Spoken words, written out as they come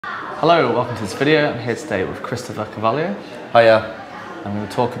Hello, welcome to this video. I'm here today with Christopher Carvalho. Hiya. And we will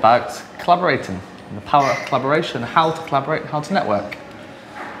talk about collaborating, and the power of collaboration, how to collaborate, how to network.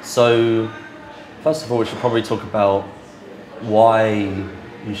 So, first of all, we should probably talk about why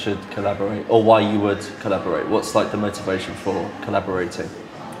you should collaborate, or why you would collaborate. What's like the motivation for collaborating?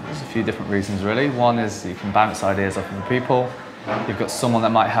 There's a few different reasons really. One is you can bounce ideas off of people. You've got someone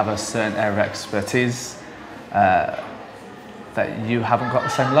that might have a certain area of expertise that you haven't got the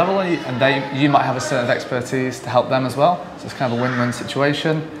same level, and you might have a certain expertise to help them as well. So it's kind of a win-win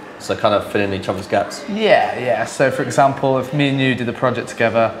situation. So kind of filling each other's gaps? Yeah. So for example, if me and you did a project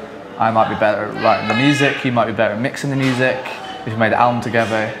together, I might be better at writing the music, you might be better at mixing the music. If we made an album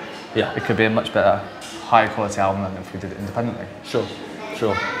together, it could be a much better, higher quality album than if we did it independently. Sure.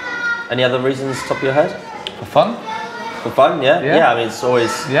 Any other reasons top of your head? For fun. For fun, yeah? Yeah, I mean, it's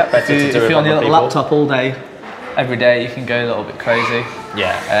always better to do it with other people. If you're on your laptop all day, every day, you can go a little bit crazy.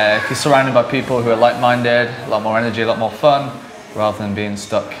 Yeah. If you're surrounded by people who are like-minded, a lot more energy, a lot more fun, rather than being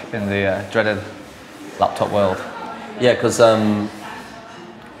stuck in the dreaded laptop world. Yeah, because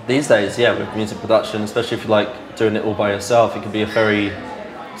these days, with music production, especially if you're like doing it all by yourself, it can be a very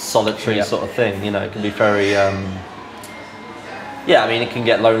solitary sort of thing. You know, it can be very, I mean, it can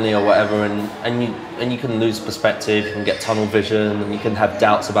get lonely or whatever, and you can lose perspective. You can get tunnel vision, and you can have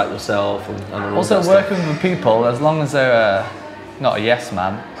doubts about yourself. And also, working with people, as long as they're not a yes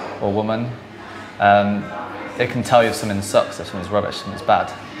man or woman, they can tell you if something sucks, if something's rubbish, something's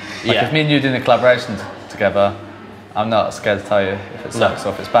bad. Like if me and you doing a collaboration together, I'm not scared to tell you if it sucks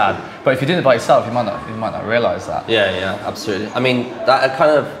or if it's bad. But if you're doing it by yourself, you might not realise that. Yeah, absolutely. I mean, that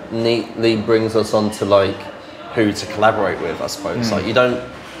kind of neatly brings us on to like who to collaborate with, I suppose. Like you don't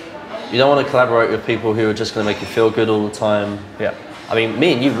want to collaborate with people who are just going to make you feel good all the time. Yeah. I mean,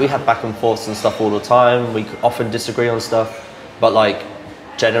 me and you, we have back and forths and stuff all the time. We often disagree on stuff, but like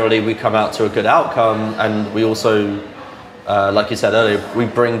generally we come out to a good outcome, and we also, like you said earlier, we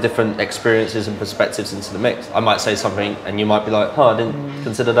bring different experiences and perspectives into the mix. I might say something and you might be like, I didn't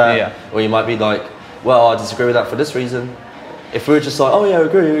consider that. Yeah. Or you might be like, well, I disagree with that for this reason. If we were just like, oh yeah,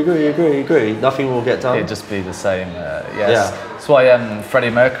 agree, nothing will get done. It'd just be the same, yes. Yeah. That's why Freddie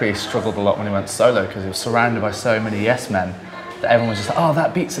Mercury struggled a lot when he went solo, because he was surrounded by so many yes men that everyone was just like, oh,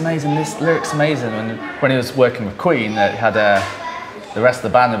 that beat's amazing, this lyric's amazing. And when he was working with Queen, he had the rest of the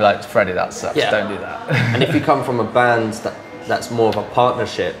band would be like, Freddie, that sucks, don't do that. And if you come from a band that's more of a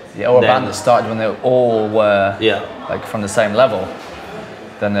partnership, or a band that started when they all were like from the same level,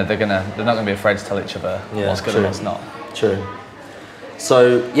 then they're not gonna be afraid to tell each other what's good and what's not. True.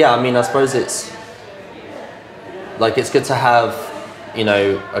 So I mean, I suppose it's good to have, you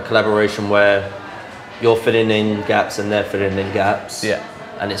know, a collaboration where you're filling in gaps and they're filling in gaps. Yeah.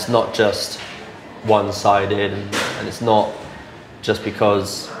 And it's not just one-sided, and it's not just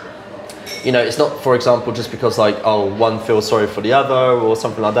because, you know, it's not, for example, just because like, oh, one feels sorry for the other or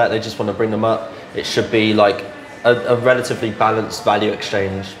something like that, they just want to bring them up. It should be like a relatively balanced value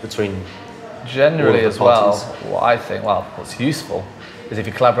exchange between generally as well. What I think, what's useful is if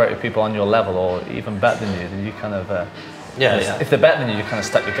you collaborate with people on your level or even better than you, then you kind of if they're better than you, you kind of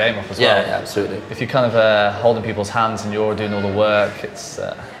step your game up as well. Yeah, absolutely. If you're kind of holding people's hands and you're doing all the work, it's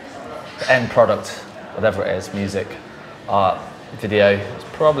the end product, whatever it is, music, art, video, it's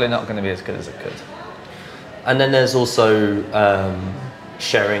probably not going to be as good as it could. And then there's also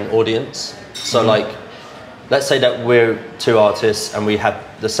sharing audience. So like, let's say that we're two artists and we have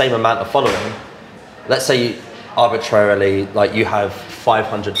the same amount of following. Let's say arbitrarily, like you have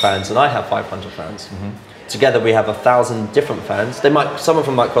 500 fans and I have 500 fans. Together we have 1,000 different fans. Some of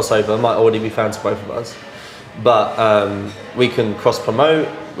them might cross over, might already be fans of both of us. But we can cross promote,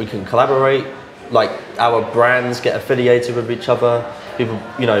 we can collaborate. Like our brands get affiliated with each other. People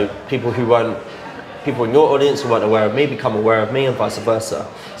in your audience who weren't aware of me become aware of me, and vice versa.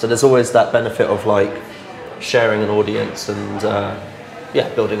 So there's always that benefit of like sharing an audience and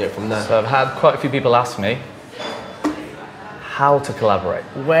building it from there. So I've had quite a few people ask me how to collaborate,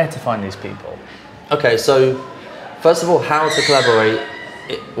 where to find these people. Okay, so first of all, how to collaborate,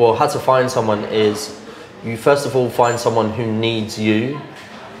 how to find someone is, you first of all find someone who needs you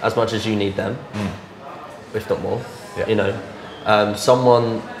as much as you need them, if not more. You know,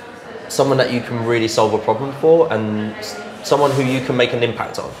 someone that you can really solve a problem for, and someone who you can make an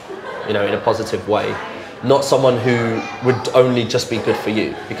impact on, you know, in a positive way. Not someone who would only just be good for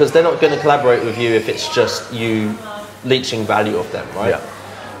you, because they're not going to collaborate with you if it's just you leeching value of them, right?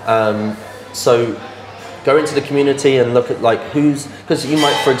 So go into the community and look at like because you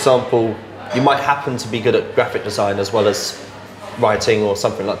might, for example, you might happen to be good at graphic design as well as writing or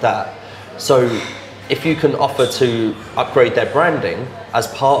something like that. So if you can offer to upgrade their branding as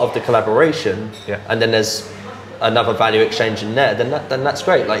part of the collaboration, and then there's another value exchange in there, then that's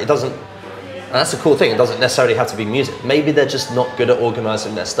great. Like, it doesn't, and that's a cool thing. It doesn't necessarily have to be music. Maybe they're just not good at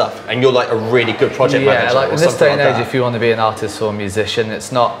organising their stuff, and you're like a really good project manager. Yeah, like or in this day and like age, if you want to be an artist or a musician,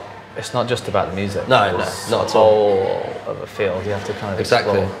 it's not just about the music. No, not at all. Of a field, you have to kind of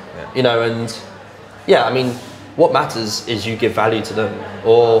exactly. explore. You know, and yeah, I mean, what matters is you give value to them.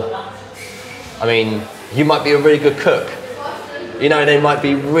 Or, I mean, you might be a really good cook. You know, they might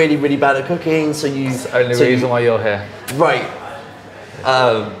be really, really bad at cooking, so you... It's the only reason why you're here. Right.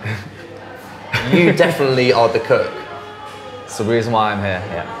 You definitely are the cook. It's the reason why I'm here,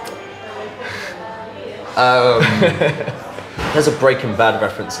 There's a Breaking Bad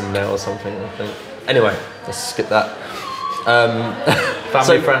reference in there or something, I think. Anyway, let's skip that.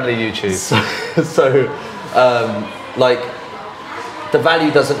 Family-friendly YouTube. Like, the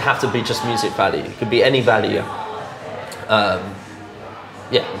value doesn't have to be just music value. It could be any value.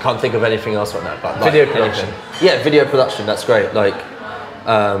 Yeah, I can't think of anything else right now. But like, video production. Yeah, video production. That's great. Like,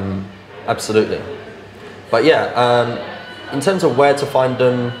 absolutely. But yeah, in terms of where to find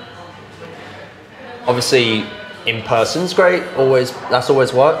them, obviously in person's great. That's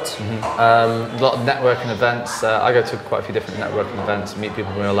always worked. A lot of networking events. I go to quite a few different networking events, meet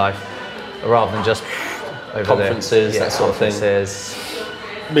people in real life, rather than just over conferences, that sort of thing.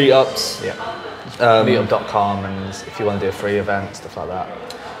 Meetups. Yeah. Meetup.com, and if you want to do a free event, stuff like that.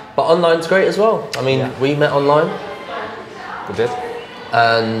 But online's great as well. I mean, we met online. We did.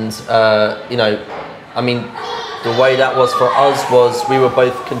 And, you know, I mean, the way that was for us was we were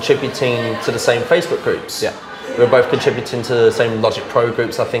both contributing to the same Facebook groups. Yeah. We were both contributing to the same Logic Pro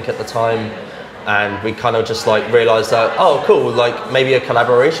groups, I think, at the time. And we kind of just like realised that, oh, cool, like maybe a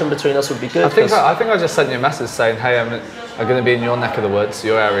collaboration between us would be good. I think I just sent you a message saying, hey, I'm going to be in your neck of the woods,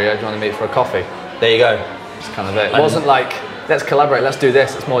 your area, do you want to meet for a coffee? There you go. It's kind of it. It wasn't like, let's collaborate, let's do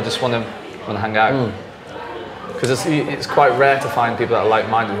this. It's more just want to hang out. Because it's quite rare to find people that are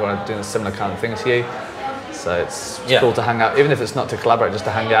like-minded who are doing a similar kind of thing to you. So it's cool to hang out, even if it's not to collaborate, just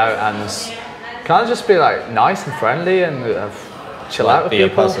to hang out and kind of just be like nice and friendly and chill out with people.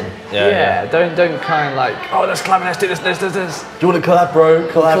 Be a person. Yeah. Don't kind of like, oh, let's collaborate, let's do this. Do you want to collab, bro?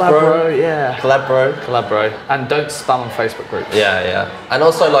 Collab, bro. Yeah. Collab, bro. Collab, bro. And don't spam on Facebook groups. Yeah. And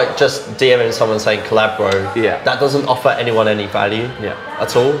also, like, just DMing someone saying collab, bro. Yeah. That doesn't offer anyone any value.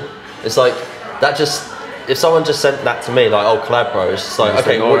 At all. It's like that just. If someone just sent that to me, like, oh, collab, bro, it's just like,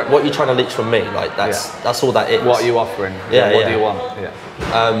 okay, what are you trying to leech from me? Like, that's all that is. What are you offering? What do you want?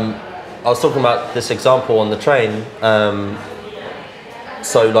 I was talking about this example on the train.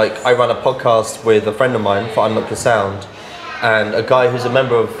 So, like, I run a podcast with a friend of mine for Unlock Your Sound, and a guy who's a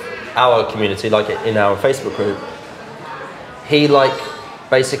member of our community, like in our Facebook group, he, like,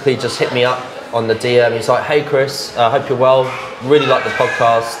 basically just hit me up on the DM. He's like, hey, Chris, I hope you're well. Really like the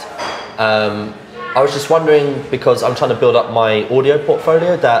podcast. I was just wondering, because I'm trying to build up my audio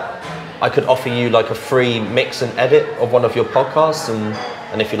portfolio, that I could offer you like a free mix and edit of one of your podcasts,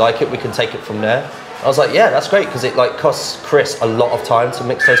 and if you like it, we can take it from there. I was like, yeah, that's great, because it like costs Chris a lot of time to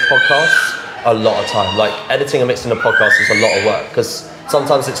mix those podcasts. A lot of time. Like, editing and mixing a podcast is a lot of work, because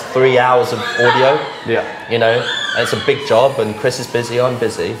sometimes it's 3 hours of audio. You know, and it's a big job, and Chris is busy, I'm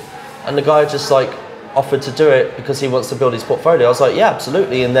busy. And the guy just like offered to do it because he wants to build his portfolio. I was like, yeah,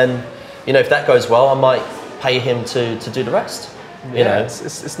 absolutely. And then, you know, if that goes well, I might pay him to do the rest. You know,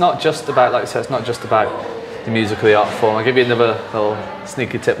 it's not just about, like I said, it's not just about the music or the art form. I'll give you another little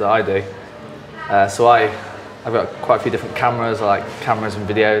sneaky tip that I do. So I've got quite a few different cameras, like cameras and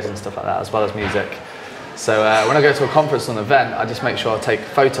videos and stuff like that, as well as music. So when I go to a conference or an event, I just make sure I take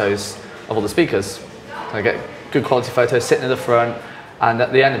photos of all the speakers. I get good quality photos sitting in the front, and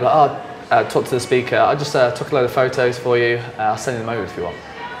at the end, I'm like, talk to the speaker. I just took a load of photos for you. I'll send them over if you want.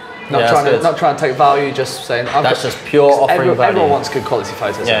 Not trying to take value, just saying. That's just pure offering value. Everyone wants good quality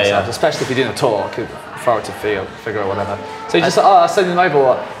photos of themselves, especially if you're doing a talk, authoritative figure or whatever. So you just I'll send them over,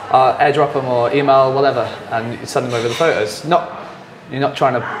 or airdrop them, or email, whatever, and you send them over the photos. You're not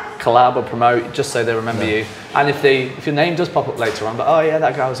trying to collab or promote, just so they remember you. And if your name does pop up later on, but oh yeah,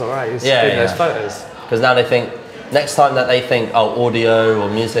 that guy was alright, he's doing those photos. Because now they think, next time that they think, oh, audio or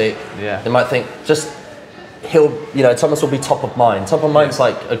music, they might think, Thomas will be top of mind. Top of mind's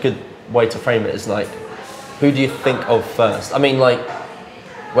like a good way to frame it, is like, who do you think of first? I mean, like,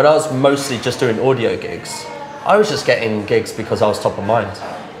 when I was mostly just doing audio gigs, I was just getting gigs because I was top of mind.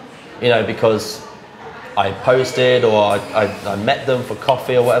 You know, because I posted, or I met them for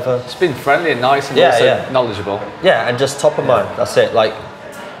coffee or whatever. It's been friendly and nice and also knowledgeable. Yeah, and just top of mind, that's it. Like,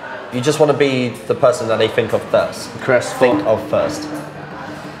 you just want to be the person that they think of first. Chris, think of first.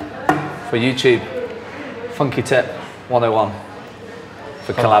 For YouTube, Funky tip 101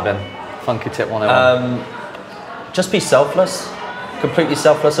 for collabing. Funky tip 101. Just be selfless, completely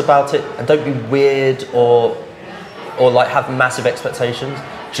selfless about it, and don't be weird or like have massive expectations.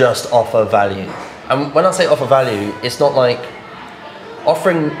 Just offer value. And when I say offer value, it's not like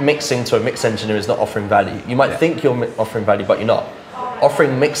offering mixing to a mix engineer is not offering value. You might think you're offering value, but you're not.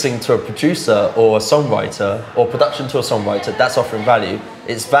 Offering mixing to a producer or a songwriter, or production to a songwriter, that's offering value.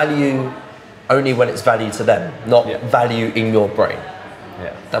 It's value only when it's value to them, not value in your brain.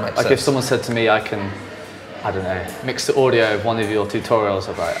 Yeah, that makes sense. Like if someone said to me, I don't know, mix the audio of one of your tutorials,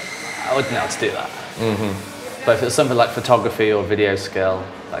 I'd be like, I wouldn't know how to do that. But if it's something like photography or video skill,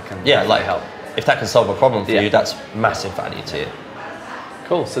 that can like help. If that can solve a problem for you, that's massive value to you.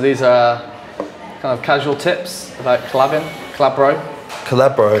 Cool, so these are kind of casual tips about collabing, Collabro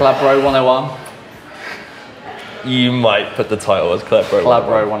 101. You might put the title as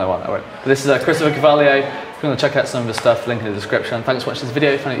Collabro 101. All right. But this is Christopher Carvalho. If you want to check out some of his stuff, link in the description. Thanks for watching this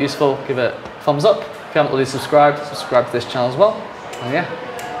video. If you found it useful, give it a thumbs up. If you haven't already subscribed to this channel as well. And yeah,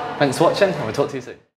 thanks for watching, and we'll talk to you soon.